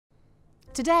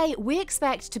Today, we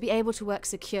expect to be able to work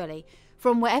securely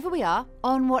from wherever we are,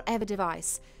 on whatever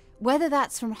device, whether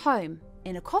that's from home,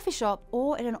 in a coffee shop,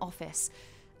 or in an office.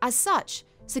 As such,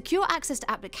 secure access to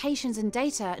applications and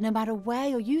data, no matter where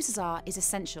your users are, is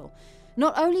essential,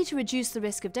 not only to reduce the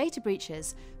risk of data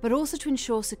breaches, but also to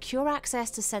ensure secure access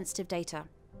to sensitive data.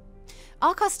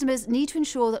 Our customers need to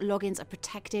ensure that logins are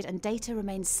protected and data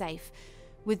remains safe.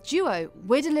 With Duo,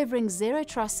 we're delivering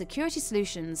zero-trust security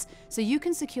solutions so you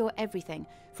can secure everything,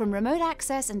 from remote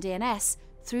access and DNS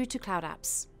through to cloud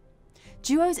apps.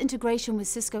 Duo's integration with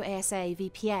Cisco ASA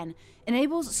VPN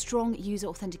enables strong user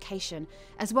authentication,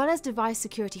 as well as device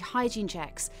security hygiene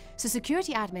checks, so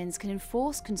security admins can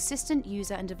enforce consistent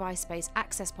user and device-based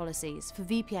access policies for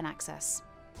VPN access.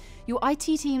 Your IT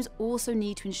teams also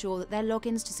need to ensure that their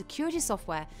logins to security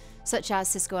software, such as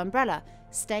Cisco Umbrella,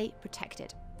 stay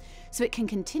protected, so it can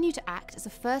continue to act as a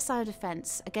first line of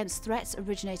defense against threats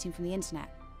originating from the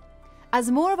internet. As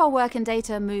more of our work and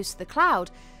data moves to the cloud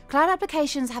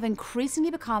applications have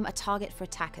increasingly become a target for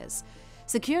attackers.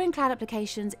 Securing cloud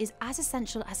applications is as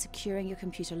essential as securing your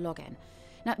computer login.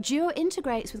 Now, Duo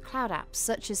integrates with cloud apps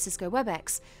such as Cisco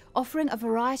WebEx, offering a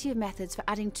variety of methods for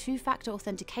adding two-factor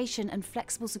authentication and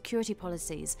flexible security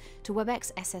policies to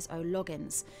WebEx SSO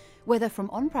logins, whether from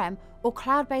on-prem or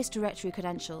cloud-based directory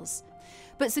credentials.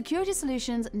 But security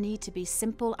solutions need to be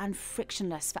simple and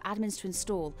frictionless for admins to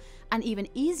install, and even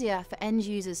easier for end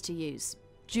users to use.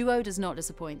 Duo does not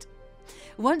disappoint.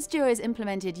 Once Duo is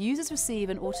implemented, users receive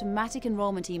an automatic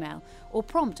enrollment email or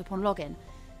prompt upon login.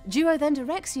 Duo then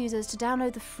directs users to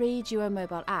download the free Duo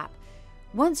mobile app.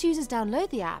 Once users download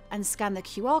the app and scan the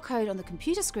QR code on the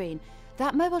computer screen,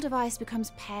 that mobile device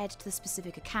becomes paired to the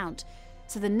specific account.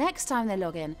 So the next time they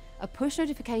log in, a push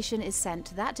notification is sent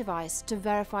to that device to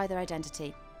verify their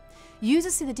identity.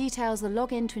 Users see the details of the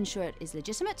login to ensure it is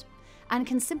legitimate and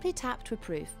can simply tap to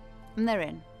approve. And they're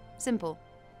in. Simple.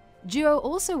 Duo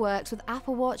also works with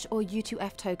Apple Watch or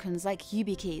U2F tokens like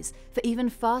YubiKeys for even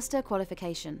faster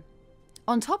qualification.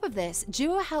 On top of this,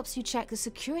 Duo helps you check the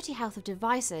security health of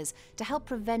devices to help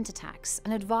prevent attacks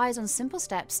and advise on simple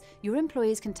steps your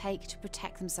employees can take to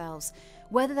protect themselves,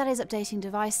 whether that is updating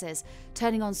devices,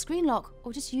 turning on screen lock,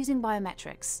 or just using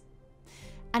biometrics.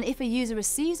 And if a user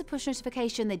receives a push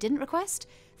notification they didn't request,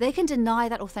 they can deny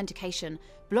that authentication,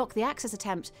 block the access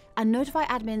attempt, and notify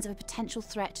admins of a potential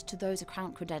threat to those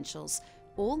account credentials,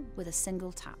 all with a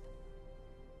single tap.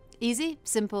 Easy,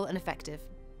 simple, and effective.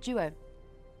 Duo.